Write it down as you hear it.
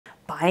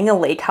buying a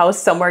lake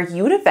house somewhere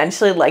you'd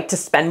eventually like to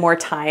spend more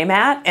time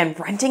at and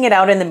renting it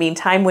out in the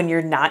meantime when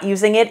you're not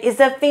using it is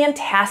a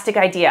fantastic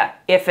idea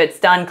if it's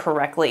done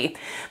correctly.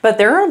 But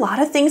there are a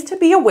lot of things to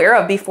be aware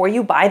of before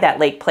you buy that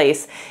lake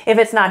place. If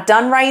it's not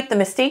done right, the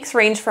mistakes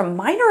range from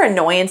minor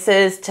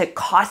annoyances to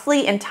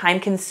costly and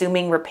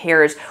time-consuming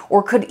repairs,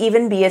 or could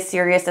even be as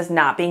serious as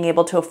not being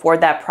able to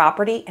afford that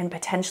property and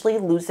potentially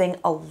losing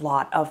a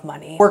lot of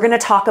money. We're going to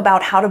talk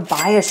about how to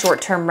buy a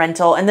short-term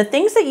rental and the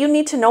things that you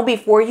need to know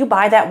before you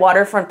buy that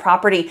waterfront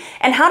property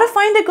and how to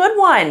find a good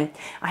one.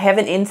 I have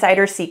an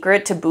insider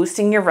secret to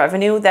boosting your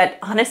revenue that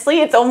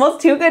honestly, it's almost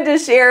too good to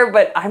share,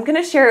 but I'm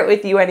going to share it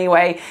with you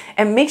anyway.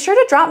 And make sure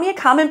to drop me a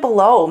comment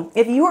below.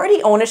 If you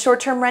already own a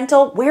short-term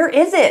rental, where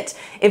is it?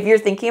 If you're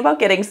thinking about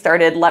getting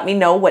started, let me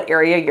know what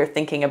area you're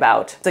thinking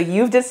about. So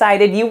you've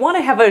decided you want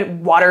to have a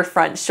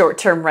waterfront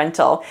short-term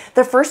rental.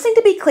 The first thing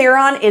to be clear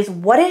on is,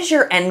 what is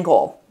your end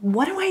goal?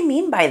 What do I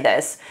mean by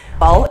this?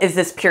 Well, is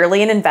this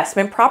purely an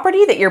investment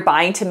property that you're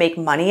buying to make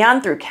money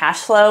on through cash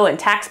flow and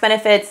tax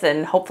benefits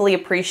and hopefully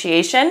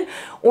appreciation?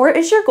 Or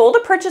is your goal to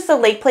purchase a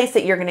lake place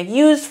that you're going to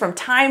use from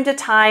time to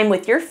time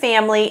with your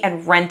family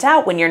and rent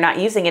out when you're not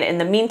using it in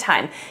the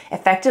meantime,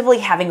 effectively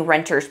having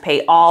renters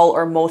pay all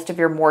or most of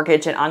your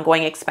mortgage and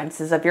ongoing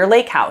expenses of your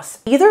lake house?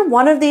 Either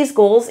one of these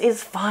goals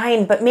is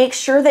fine, but make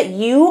sure that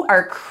you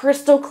are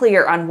crystal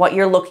clear on what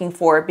you're looking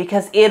for,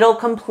 because it'll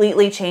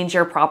completely change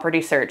your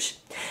property search.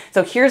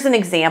 So here's an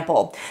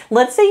example.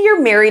 Let's say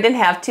you're married and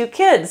have 2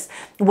 kids.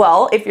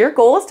 Well, if your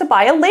goal is to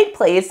buy a lake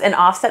place and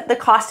offset the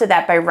cost of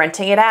that by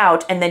renting it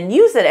out and then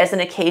use it as an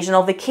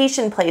occasional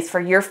vacation place for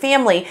your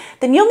family,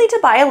 then you'll need to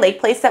buy a lake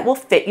place that will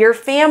fit your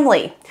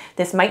family.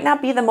 This might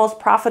not be the most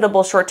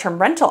profitable short-term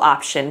rental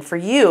option for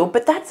you,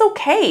 but that's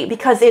okay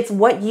because it's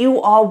what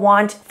you all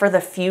want for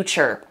the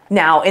future.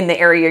 Now, in the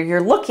area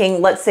you're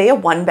looking, let's say a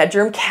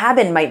 1-bedroom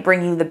cabin might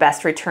bring you the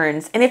best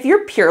returns. And if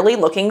you're purely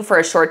looking for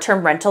a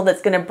short-term rental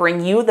that's going to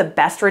bring you the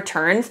best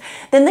returns,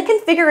 then the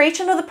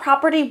configuration of the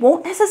property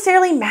won't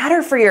necessarily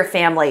matter for your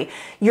family.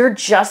 You're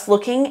just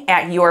looking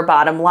at your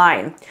bottom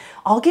line.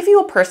 I'll give you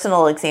a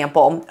personal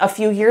example. A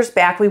few years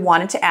back, we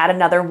wanted to add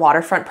another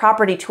waterfront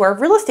property to our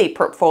real estate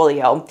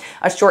portfolio,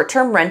 a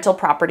short-term rental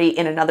property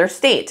in another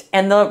state.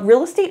 And the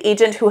real estate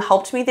agent who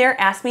helped me there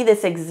asked me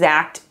this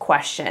exact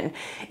question.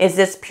 Is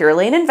this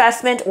purely an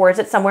investment, or is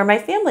it somewhere my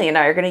family and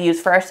I are going to use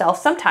for ourselves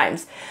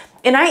sometimes?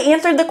 And I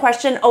answered the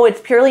question, oh,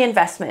 it's purely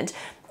investment.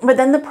 But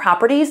then the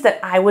properties that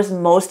I was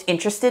most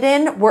interested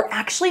in were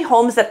actually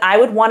homes that I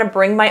would want to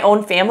bring my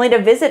own family to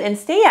visit and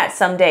stay at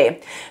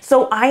someday.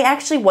 So I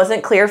actually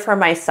wasn't clear for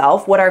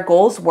myself what our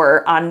goals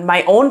were on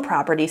my own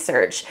property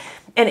search.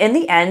 And in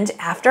the end,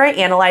 after I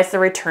analyzed the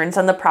returns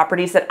on the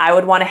properties that I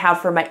would want to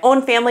have for my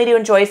own family to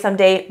enjoy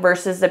someday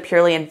versus the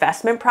purely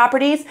investment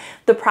properties,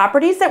 the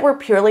properties that were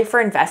purely for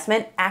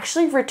investment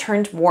actually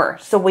returned more.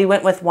 So we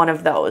went with one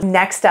of those.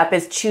 Next up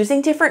is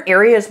choosing different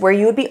areas where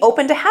you would be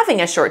open to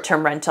having a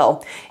short-term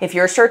rental. If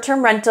your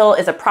short-term rental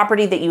is a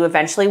property that you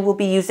eventually will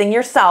be using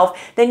yourself,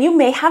 then you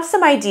may have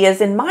some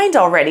ideas in mind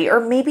already, or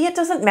maybe it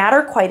doesn't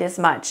matter quite as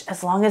much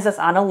as long as it's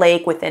on a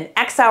lake within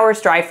X hours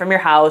drive from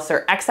your house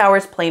or X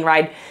hours plane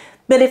ride.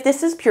 But if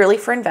this is purely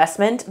for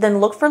investment, then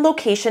look for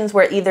locations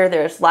where either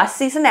there's less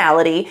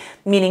seasonality,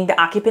 meaning the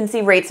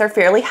occupancy rates are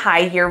fairly high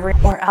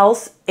year-round, or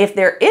else if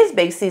there is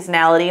big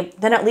seasonality,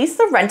 then at least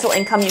the rental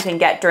income you can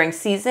get during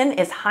season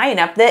is high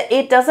enough that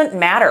it doesn't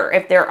matter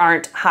if there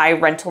aren't high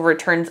rental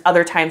returns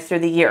other times through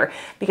the year,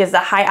 because the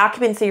high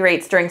occupancy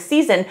rates during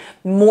season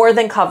more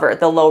than cover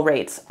the low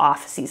rates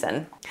off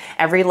season.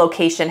 Every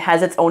location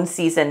has its own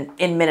season.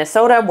 In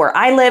Minnesota, where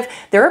I live,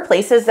 there are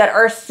places that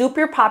are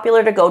super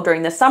popular to go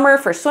during the summer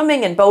for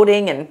swimming and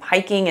boating and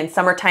hiking and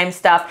summertime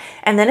stuff.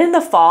 And then in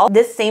the fall,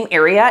 this same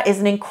area is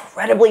an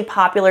incredibly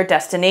popular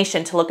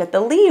destination to look at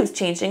the leaves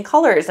changing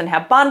colors and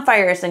have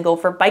bonfires and go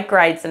for bike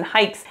rides and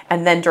hikes.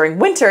 And then during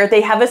winter,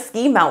 they have a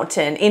ski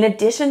mountain in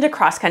addition to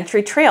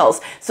cross-country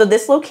trails. So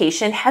this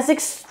location has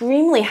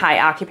extremely high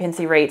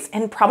occupancy rates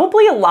and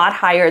probably a lot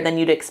higher than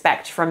you'd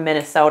expect from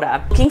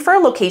Minnesota. Looking for a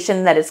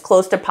location that is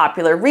close to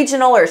popular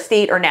regional or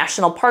state or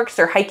national parks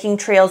or hiking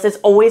trails is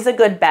always a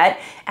good bet,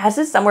 as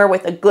is somewhere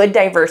with a good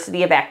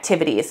diversity of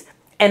activities.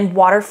 And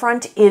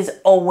waterfront is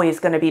always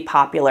going to be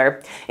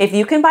popular. If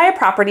you can buy a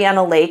property on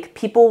a lake,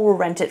 people will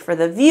rent it for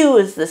the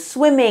views, the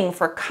swimming,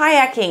 for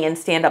kayaking and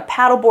stand-up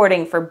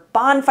paddleboarding, for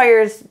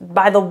bonfires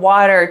by the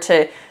water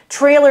to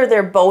trailer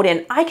their boat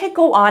in. I could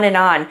go on and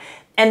on.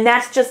 And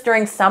that's just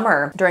during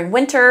summer. During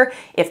winter,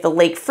 if the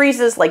lake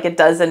freezes like it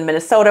does in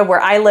Minnesota where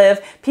I live,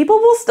 people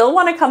will still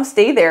want to come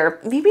stay there.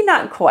 Maybe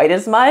not quite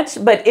as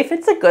much, but if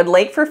it's a good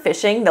lake for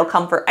fishing, they'll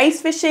come for ice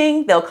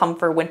fishing, they'll come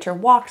for winter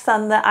walks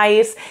on the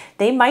ice,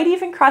 they might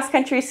even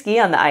cross-country ski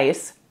on the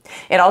ice.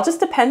 It all just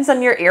depends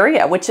on your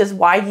area, which is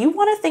why you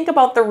want to think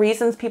about the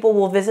reasons people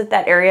will visit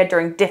that area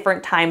during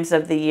different times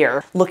of the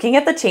year. Looking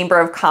at the Chamber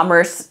of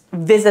Commerce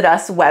visit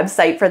us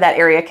website for that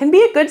area can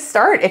be a good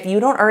start if you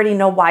don't already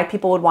know why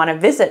people would want to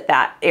visit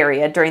that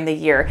area during the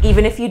year.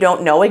 Even if you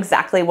don't know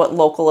exactly what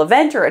local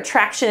event or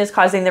attraction is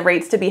causing the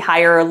rates to be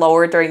higher or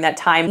lower during that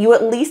time, you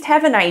at least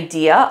have an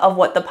idea of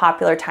what the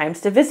popular times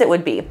to visit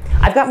would be.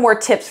 I've got more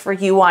tips for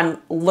you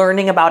on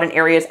learning about an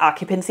area's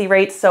occupancy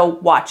rates, so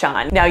watch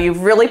on. Now,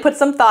 you've really put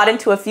some thought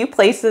into a few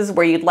places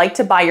where you'd like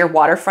to buy your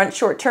waterfront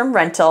short-term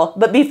rental,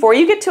 but before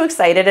you get too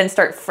excited and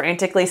start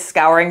frantically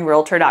scouring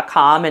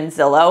realtor.com and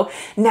Zillow,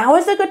 now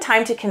is a good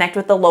time to connect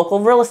with the local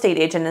real estate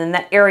agent in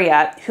that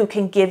area who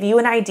can give you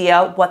an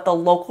idea what the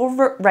local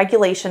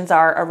regulations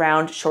are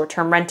around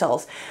short-term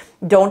rentals.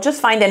 Don't just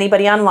find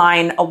anybody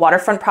online. A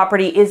waterfront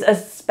property is a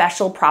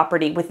special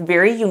property with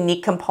very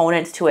unique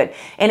components to it,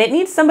 and it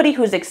needs somebody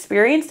who's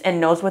experienced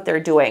and knows what they're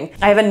doing.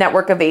 I have a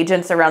network of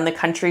agents around the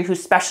country who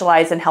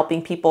specialize in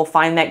helping people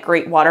find that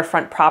great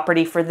waterfront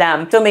property for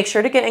them. So make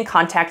sure to get in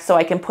contact so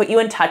I can put you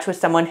in touch with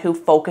someone who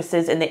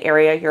focuses in the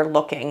area you're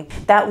looking.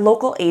 That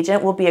local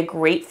agent will be a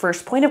great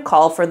first point of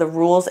call for the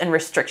rules and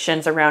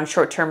restrictions around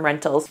short-term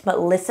rentals. But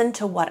listen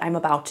to what I'm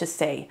about to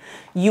say.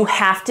 You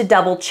have to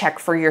double check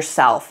for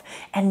yourself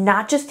and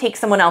not just take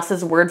someone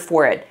else's word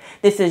for it.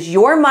 This is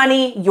your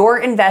money, your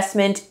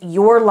investment,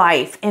 your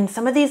life, and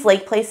some of these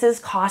lake places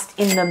cost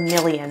in the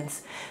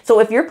millions. So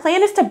if your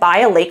plan is to buy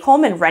a lake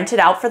home and rent it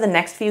out for the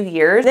next few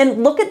years,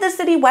 then look at the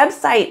city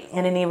website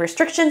and any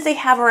restrictions they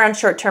have around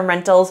short-term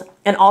rentals,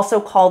 and also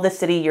call the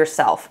city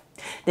yourself.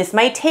 This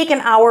might take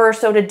an hour or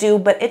so to do,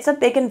 but it's a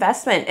big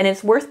investment and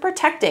it's worth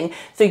protecting,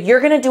 so you're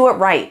gonna do it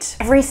right.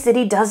 Every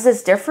city does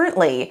this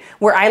differently.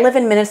 Where I live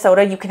in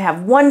Minnesota, you can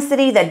have one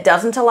city that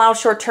doesn't allow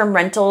short-term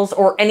rentals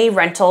or any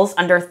rentals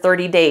under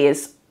 30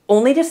 days,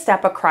 only to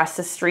step across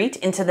the street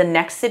into the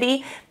next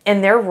city,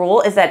 and their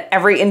rule is that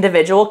every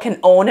individual can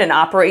own and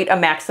operate a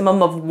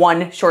maximum of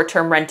one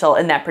short-term rental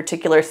in that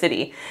particular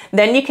city.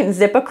 Then you can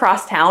zip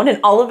across town and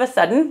all of a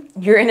sudden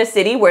you're in a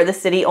city where the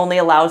city only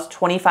allows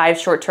 25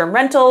 short-term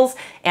rentals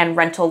and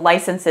rental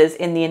licenses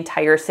in the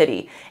entire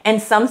city.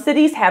 And some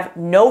cities have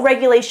no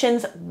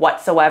regulations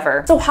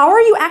whatsoever. So how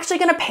are you actually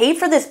gonna pay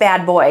for this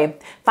bad boy?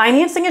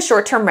 Financing a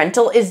short-term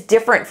rental is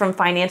different from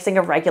financing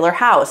a regular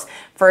house.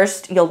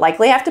 First, you'll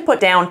likely have to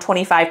put down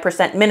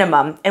 25%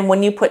 minimum, and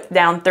when you put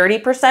down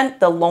 30%,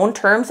 the loan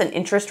terms and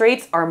interest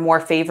rates are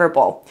more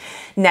favorable.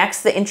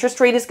 Next, the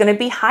interest rate is going to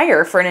be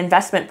higher for an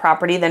investment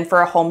property than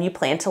for a home you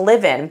plan to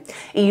live in.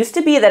 It used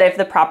to be that if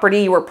the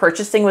property you were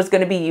purchasing was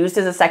going to be used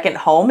as a second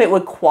home, it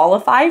would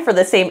qualify for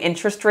the same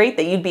interest rate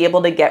that you'd be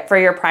able to get for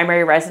your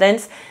primary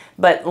residence,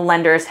 but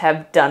lenders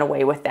have done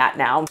away with that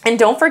now. And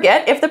don't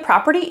forget, if the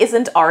property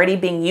isn't already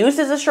being used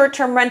as a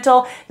short-term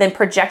rental, then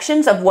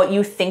projections of what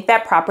you think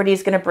that property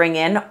is going to bring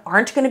in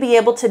aren't going to be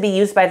able to be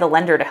used by the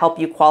lender to help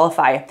you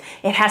qualify.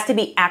 It has to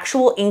be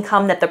actual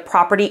income that the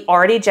property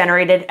already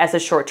generated as a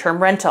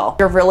short-term rental.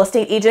 Your real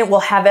estate agent will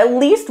have at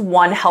least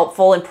one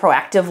helpful and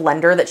proactive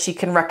lender that she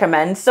can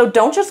recommend, so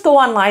don't just go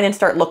online and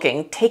start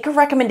looking. Take a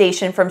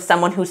recommendation from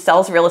someone who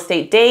sells real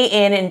estate day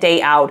in and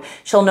day out.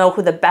 She'll know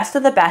who the best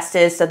of the best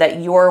is so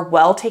that you're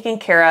well taken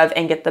care of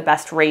and get the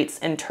best rates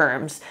and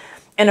terms.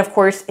 And of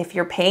course, if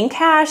you're paying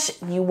cash,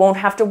 you won't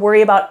have to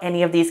worry about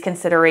any of these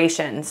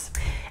considerations.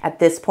 At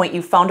this point,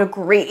 you found a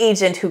great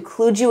agent who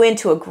clued you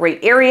into a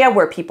great area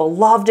where people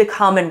love to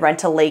come and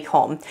rent a lake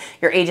home.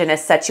 Your agent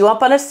has set you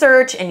up on a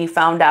search and you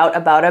found out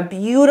about a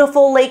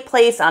beautiful lake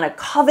place on a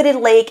coveted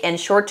lake and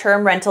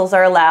short-term rentals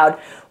are allowed.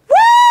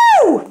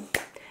 Woo!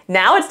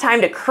 Now it's time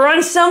to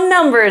crunch some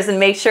numbers and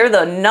make sure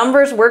the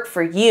numbers work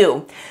for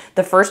you.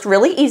 The first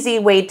really easy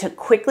way to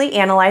quickly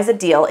analyze a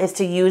deal is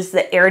to use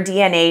the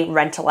AirDNA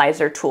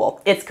Rentalizer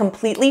tool. It's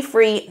completely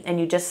free and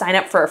you just sign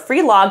up for a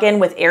free login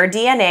with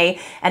AirDNA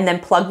and then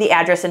plug the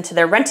address into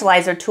their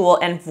Rentalizer tool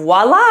and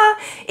voila,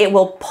 it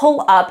will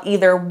pull up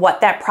either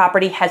what that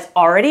property has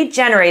already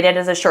generated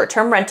as a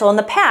short-term rental in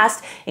the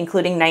past,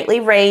 including nightly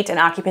rate and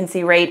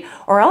occupancy rate,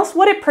 or else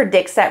what it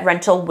predicts that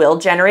rental will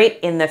generate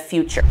in the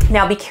future.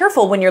 Now be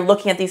careful when you're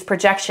looking at these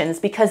projections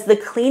because the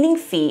cleaning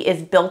fee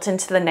is built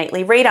into the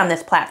nightly rate on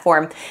this platform.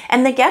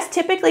 And the guest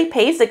typically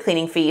pays the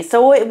cleaning fee,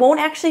 so it won't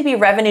actually be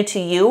revenue to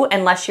you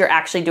unless you're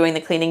actually doing the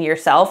cleaning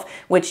yourself,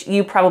 which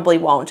you probably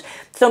won't.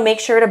 So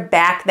make sure to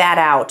back that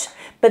out.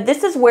 But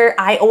this is where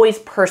I always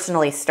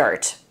personally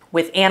start,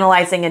 with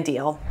analyzing a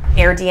deal.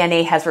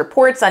 AirDNA has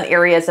reports on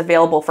areas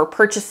available for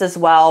purchase as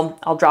well.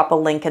 I'll drop a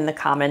link in the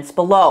comments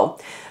below.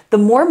 The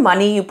more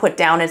money you put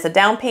down as a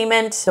down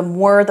payment, the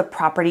more the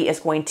property is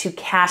going to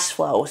cash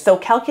flow. So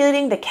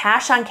calculating the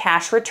cash on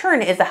cash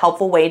return is a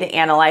helpful way to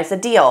analyze a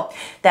deal.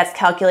 That's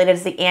calculated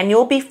as the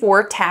annual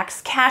before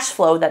tax cash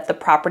flow that the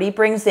property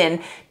brings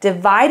in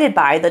divided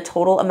by the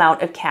total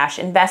amount of cash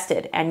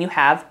invested, and you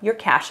have your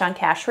cash on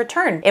cash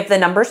return. If the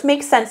numbers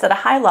make sense at a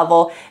high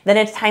level, then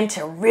it's time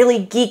to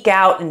really geek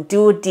out and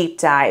do a deep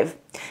dive.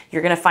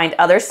 You're going to find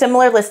other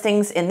similar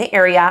listings in the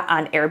area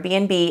on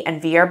Airbnb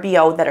and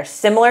VRBO that are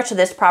similar to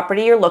this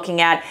property you're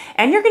looking at,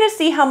 and you're going to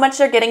see how much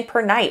they're getting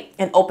per night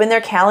and open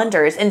their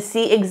calendars and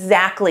see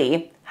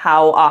exactly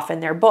how often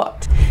they're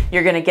booked.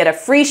 You're gonna get a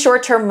free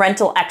short-term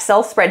rental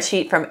Excel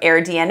spreadsheet from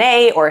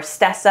AirDNA or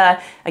Stessa.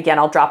 Again,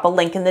 I'll drop a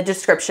link in the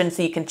description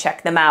so you can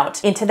check them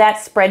out. Into that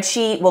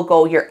spreadsheet will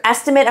go your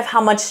estimate of how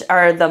much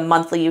are the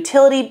monthly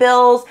utility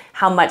bills,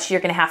 how much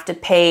you're gonna have to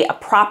pay a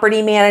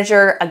property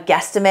manager, a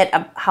guesstimate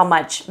of how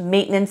much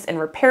maintenance and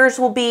repairs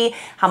will be,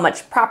 how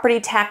much property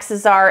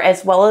taxes are,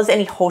 as well as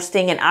any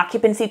hosting and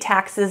occupancy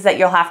taxes that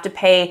you'll have to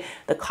pay,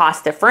 the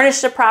cost to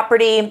furnish the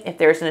property, if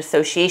there's an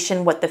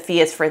association, what the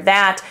fee is for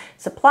that,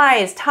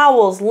 supplies,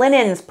 towels,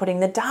 linens, putting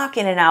the dock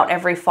in and out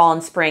every fall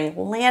and spring,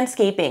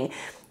 landscaping.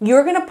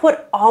 You're gonna put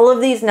all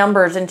of these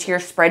numbers into your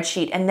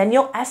spreadsheet, and then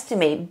you'll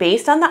estimate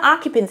based on the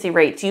occupancy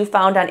rates you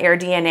found on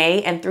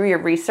AirDNA and through your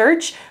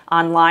research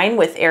online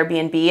with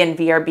Airbnb and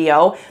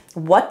VRBO,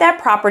 what that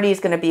property is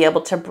gonna be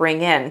able to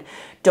bring in.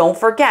 Don't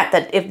forget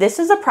that if this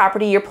is a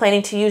property you're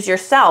planning to use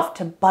yourself,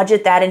 to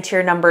budget that into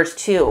your numbers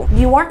too.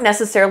 You aren't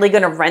necessarily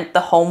gonna rent the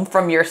home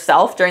from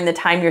yourself during the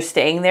time you're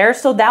staying there,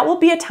 so that will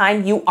be a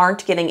time you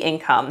aren't getting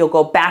income. You'll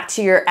go back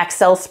to your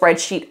Excel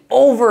spreadsheet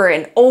over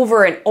and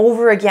over and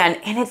over again,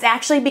 and it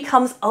actually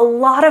becomes a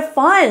lot of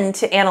fun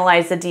to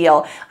analyze the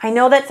deal. I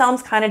know that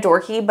sounds kind of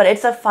dorky, but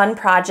it's a fun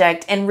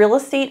project, and real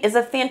estate is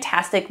a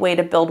fantastic way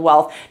to build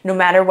wealth, no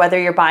matter whether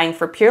you're buying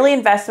for purely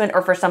investment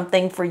or for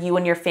something for you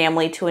and your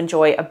family to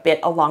enjoy a bit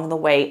along the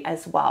way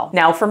as well.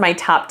 Now for my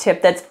top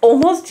tip that's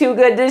almost too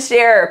good to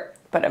share,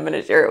 but I'm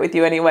gonna share it with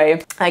you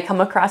anyway. I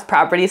come across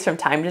properties from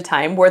time to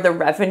time where the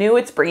revenue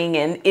it's bringing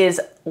in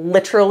is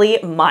literally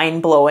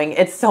mind-blowing.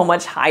 It's so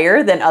much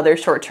higher than other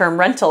short-term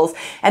rentals.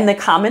 And the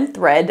common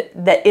thread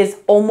that is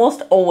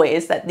almost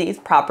always that these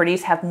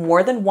properties have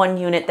more than one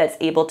unit that's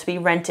able to be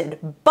rented.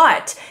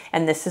 But,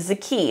 and this is the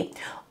key,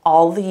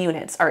 all the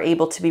units are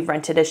able to be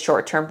rented as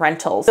short-term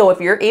rentals. So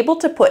if you're able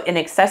to put an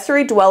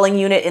accessory dwelling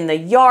unit in the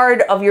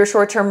yard of your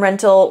short-term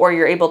rental, or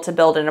you're able to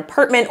build an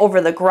apartment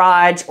over the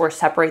garage or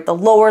separate the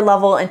lower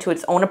level into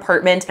its own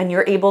apartment, and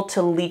you're able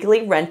to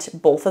legally rent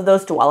both of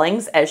those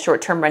dwellings as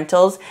short-term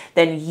rentals,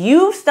 then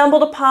you've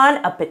stumbled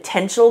upon a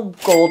potential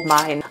gold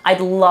mine. I'd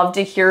love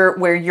to hear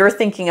where you're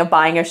thinking of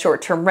buying a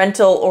short-term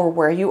rental or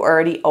where you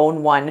already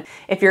own one.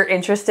 If you're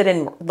interested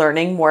in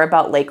learning more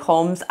about lake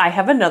homes, I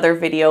have another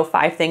video,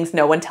 5 things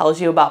no one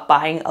tells you about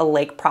buying a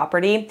lake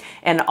property,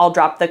 and I'll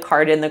drop the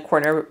card in the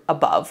corner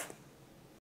above.